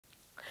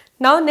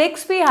Now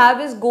next we have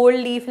is gold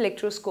leaf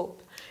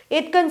electroscope.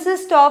 It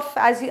consists of,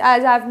 as I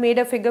have made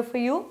a figure for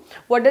you.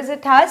 What does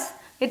it has?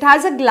 It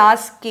has a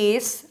glass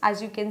case,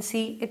 as you can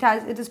see. It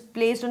is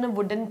placed on a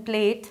wooden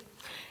plate.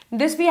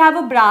 This we have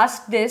a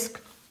brass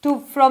disc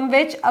from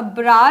which a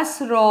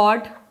brass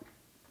rod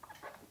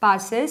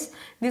passes.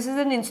 This is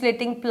an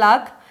insulating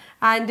plug,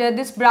 and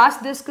this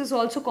brass disc is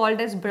also called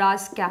as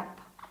brass cap.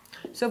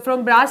 So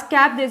from brass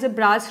cap there is a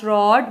brass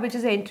rod which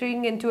is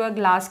entering into a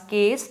glass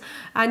case,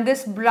 and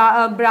this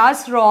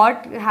brass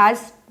rod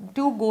has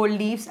two gold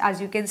leaves, as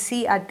you can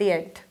see at the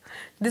end.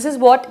 This is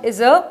what is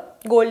a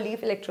gold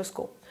leaf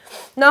electroscope.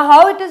 Now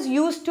how it is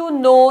used to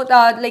know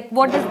like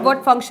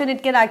what function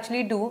it can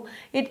actually do.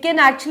 It can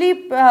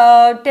actually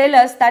tell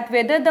us that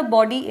whether the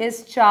body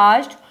is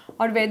charged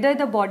or whether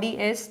the body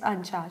is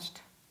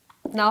uncharged.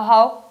 Now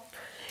how?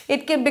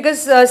 It can,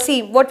 because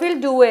see, what we'll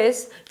do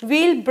is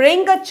we'll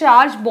bring a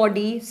charged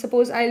body.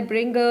 Suppose I'll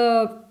bring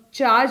a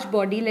charged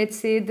body. Let's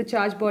say the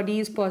charged body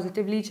is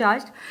positively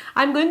charged.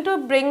 I'm going to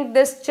bring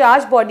this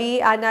charged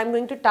body and I'm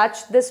going to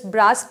touch this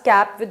brass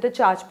cap with the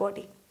charged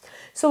body.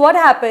 So what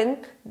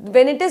happened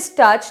when it is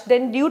touched,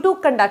 then due to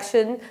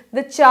conduction,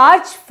 the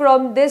charge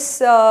from this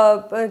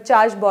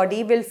charged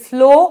body will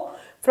flow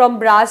from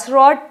brass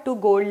rod to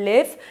gold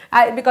leaf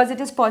because it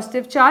is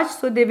positive charge.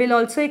 So they will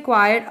also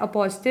acquire a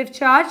positive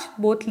charge,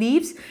 both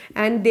leaves,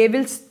 and they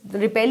will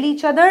repel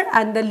each other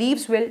and the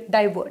leaves will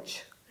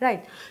diverge.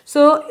 Right.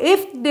 So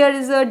if there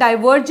is a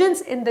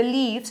divergence in the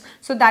leaves,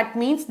 so that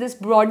means this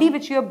body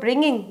which you are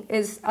bringing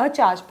is a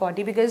charged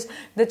body, because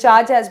the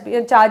charge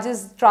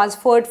is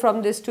transferred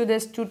from this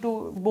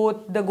to both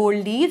the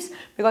gold leaves,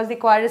 because they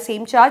acquire the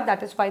same charge.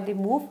 That is why they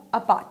move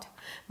apart.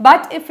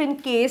 But if in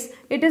case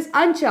it is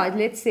uncharged,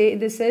 let's say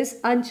this is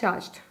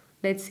uncharged.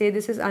 Let's say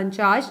this is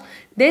uncharged.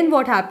 Then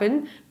what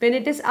happened when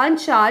it is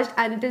uncharged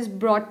and it is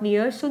brought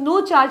near? So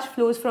no charge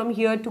flows from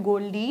here to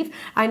gold leaf,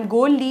 and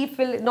gold leaf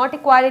will not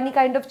acquire any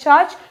kind of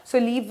charge. So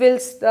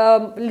leaves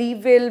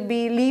will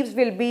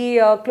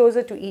be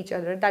closer to each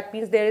other. That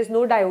means there is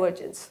no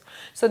divergence.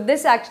 So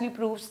this actually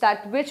proves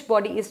that which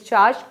body is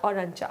charged or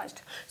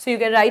uncharged. So you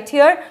can write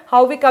here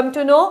how we come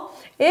to know.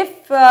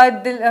 If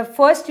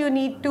first you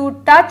need to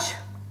touch.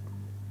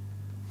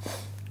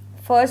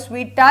 First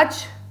we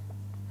touch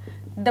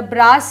the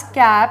brass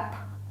cap.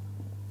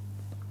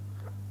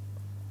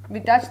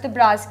 We touch the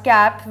brass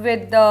cap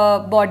with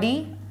the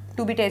body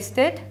to be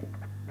tested.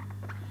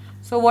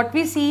 So what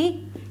we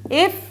see,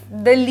 if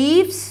the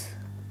leaves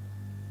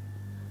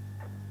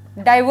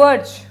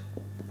diverge,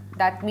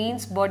 that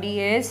means body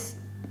is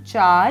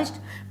charged.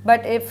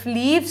 But if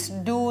leaves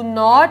do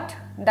not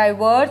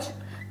diverge,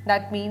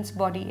 that means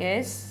body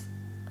is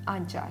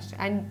uncharged.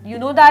 And you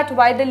know that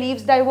why the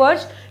leaves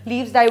diverge?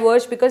 Leaves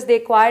diverge because they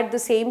acquired the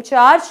same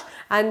charge,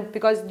 and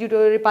because due to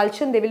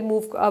repulsion they will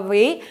move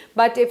away.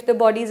 But if the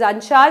body is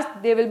uncharged,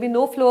 there will be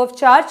no flow of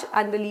charge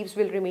and the leaves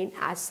will remain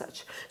as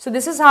such. So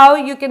this is how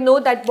you can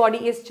know that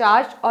body is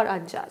charged or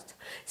uncharged.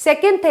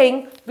 Second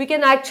thing, we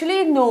can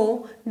actually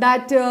know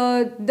that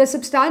the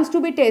substance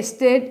to be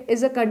tested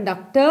is a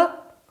conductor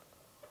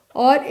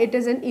or it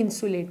is an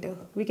insulator.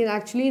 We can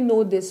actually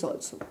know this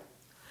also.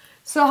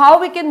 So how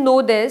we can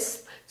know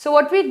this? So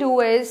what we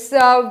do is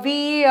suppose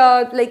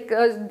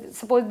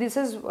this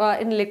is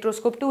an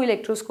electroscope, two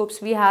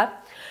electroscopes we have.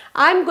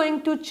 I am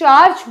going to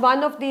charge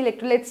one of the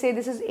let's say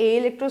this is A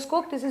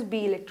electroscope, this is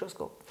B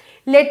electroscope.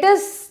 Let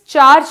us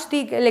charge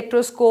the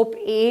electroscope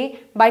A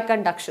by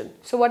conduction.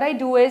 So what I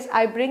do is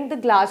I bring the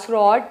glass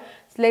rod.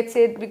 Let's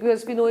say,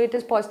 because we know it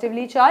is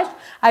positively charged,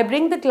 I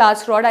bring the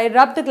glass rod, I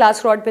rub the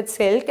glass rod with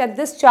silk, and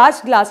this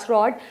charged glass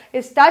rod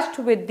is touched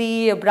with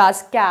the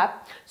brass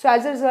cap. So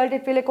as a result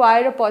it will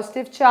acquire a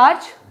positive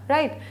charge,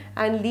 right,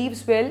 and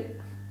leaves will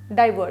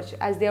diverge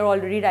as they are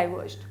already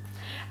diverged.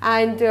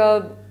 And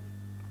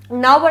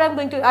now what I am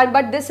going to,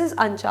 but this is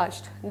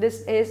uncharged,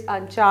 this is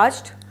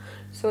uncharged,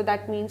 so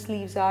that means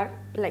leaves are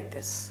like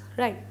this,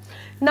 right.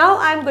 Now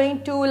I am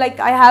going to,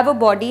 I have a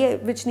body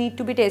which need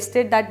to be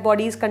tested, that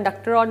body is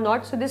conductor or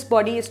not. So this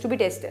body is to be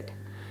tested.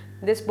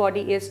 This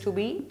body is to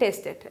be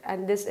tested,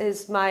 and this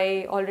is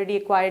my already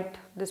acquired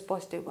this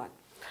positive one.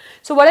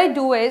 So what I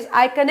do is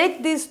I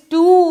connect these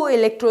two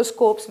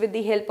electroscopes with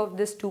the help of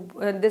this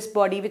this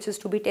body which is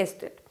to be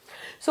tested.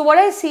 So what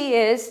I see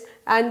is,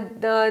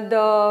 and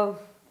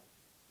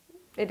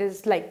it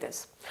is like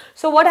this.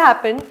 So what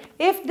happened,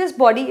 if this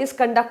body is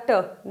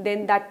conductor,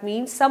 then that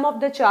means some of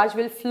the charge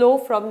will flow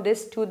from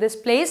this to this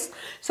place.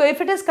 So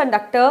if it is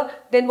conductor,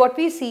 then what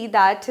we see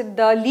that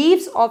the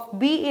leaves of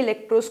B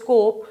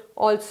electroscope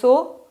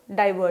also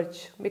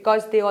diverge,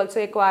 because they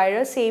also acquire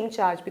a same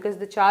charge, because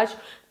the charge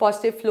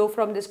positive flow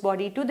from this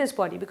body to this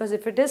body, because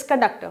if it is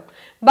conductor.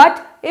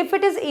 But if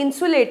it is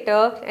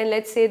insulator, and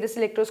let's say this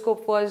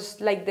electroscope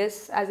was like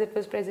this as it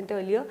was present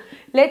earlier,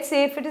 let's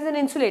say if it is an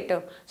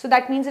insulator, so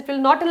that means it will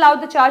not allow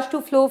the charge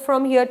to flow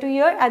from here to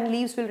here and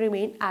leaves will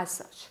remain as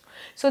such.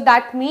 So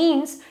that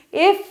means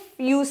if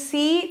you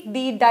see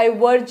the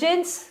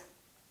divergence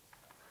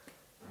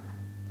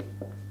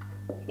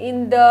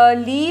in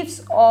the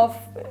leaves of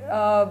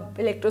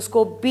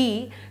electroscope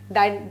B,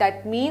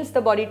 that means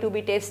the body to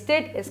be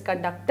tested is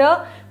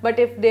conductor, but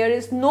if there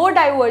is no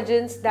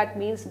divergence, that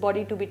means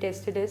body to be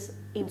tested is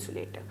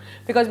insulator,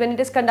 because when it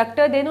is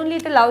conductor, then only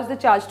it allows the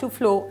charge to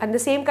flow, and the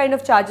same kind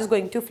of charge is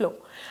going to flow.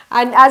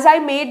 And as I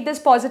made this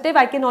positive,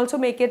 I can also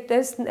make it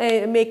this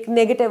make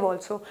negative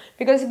also,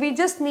 because we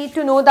just need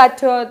to know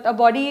that a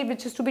body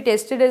which is to be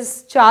tested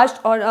is charged,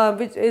 or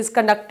which is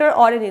conductor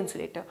or an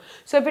insulator.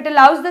 So if it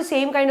allows the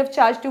same kind of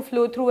charge to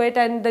flow through it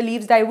and the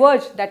leaves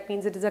diverge, that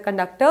means it is a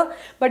conductor.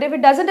 But if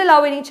it doesn't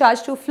allow any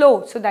charge to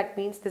flow, so that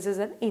means this is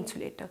an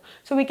insulator.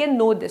 So we can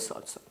know this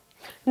also.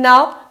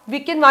 Now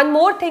one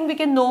more thing we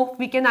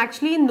can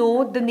actually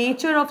know the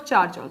nature of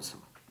charge also.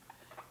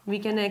 We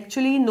can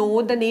actually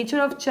know the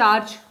nature of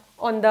charge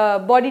on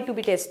the body to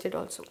be tested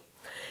also.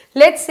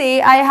 Let's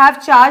say I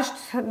have charged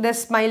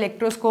my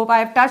electroscope, I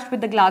have touched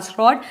with the glass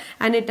rod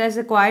and it has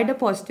acquired a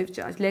positive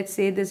charge. Let's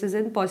say this is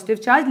in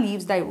positive charge,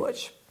 leaves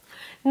diverge.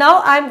 Now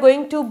I am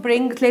going to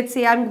let's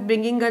say I am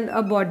bringing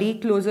a body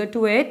closer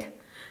to it.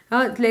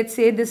 Let's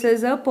say this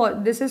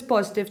is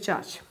positive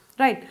charge.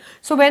 Right.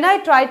 So when I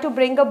try to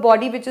bring a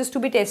body which is to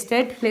be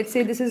tested, let's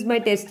say this is my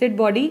tested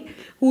body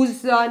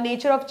whose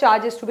nature of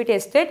charge is to be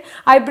tested.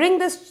 I bring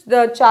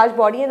the charged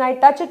body and I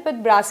touch it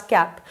with brass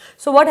cap.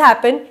 So what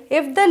happened?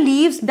 If the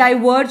leaves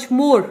diverge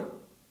more,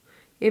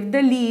 if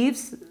the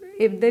leaves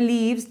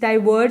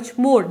diverge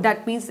more,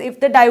 that means if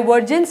the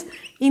divergence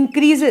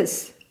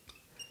increases,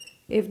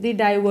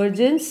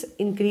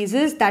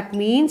 that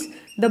means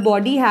the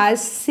body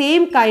has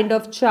same kind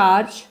of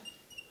charge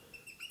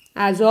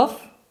as of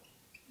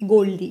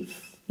gold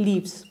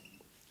leaves.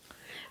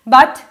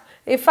 But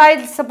if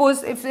I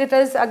suppose if it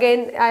is,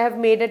 again I have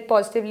made it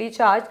positively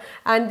charged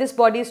and this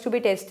body is to be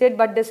tested,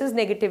 but this is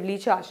negatively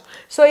charged.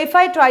 So if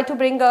I try to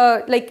bring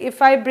if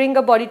I bring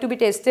a body to be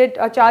tested,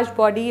 a charged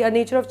body, a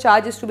nature of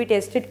charge is to be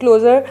tested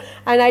closer,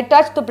 and I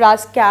touch the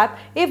brass cap,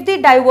 if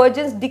the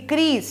divergence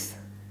decrease,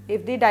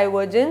 if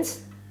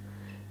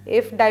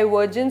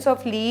divergence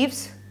of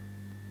leaves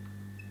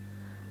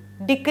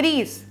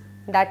decrease,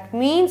 that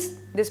means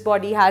this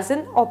body has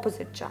an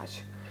opposite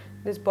charge.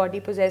 This body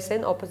possesses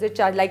an opposite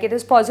charge, like it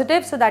is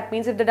positive, so that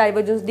means if the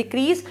divergence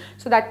decrease,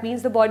 so that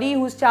means the body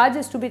whose charge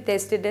is to be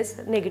tested is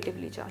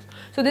negatively charged.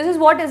 So this is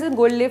what is a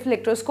gold leaf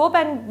electroscope,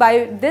 and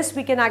by this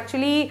we can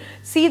actually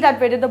see that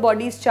whether the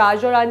body is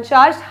charged or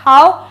uncharged.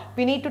 How?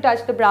 We need to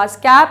touch the brass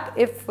cap.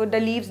 If the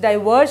leaves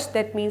diverge,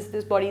 that means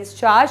this body is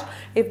charged.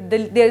 If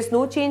there is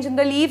no change in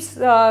the leaves,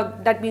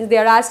 that means they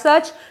are as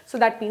such, so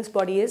that means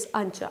body is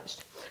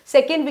uncharged.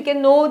 Second, we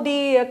can know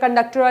the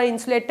conductor or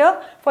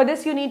insulator. For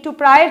this you need to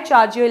prior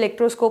charge your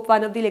electroscope,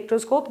 one of the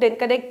electroscope, then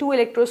connect two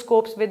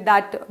electroscopes with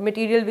that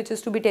material which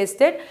is to be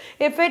tested.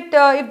 If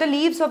the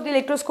leaves of the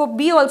electroscope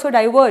B also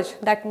diverge,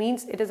 that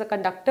means it is a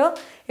conductor.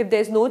 If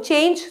there is no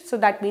change, so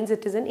that means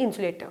it is an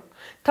insulator.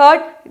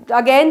 Third,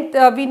 again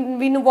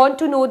we want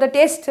to know the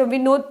test, we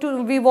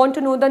want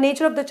to know the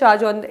nature of the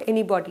charge on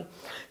any body.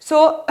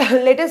 So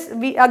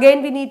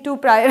we need to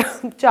prior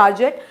charge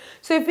it.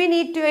 So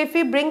if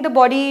we bring the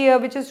body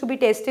which is to be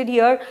tested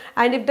here,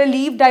 and if the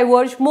leaf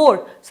diverge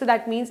more, so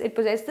that means it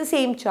possesses the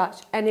same charge,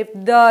 and if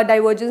the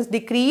divergence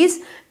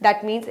decrease,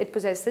 that means it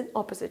possesses an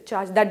opposite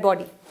charge, that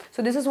body.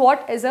 So this is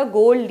what is a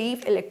gold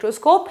leaf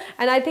electroscope,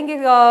 and I think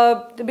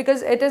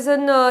because it is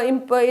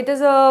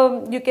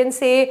you can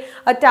say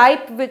a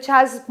type which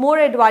has more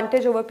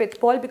advantage over pith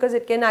ball, because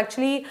it can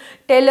actually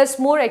tell us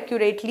more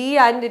accurately,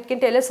 and it can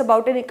tell us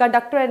about a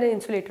conductor and an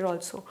insulator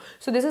also.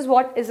 So this is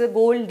what is a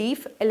gold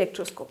leaf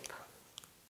electroscope.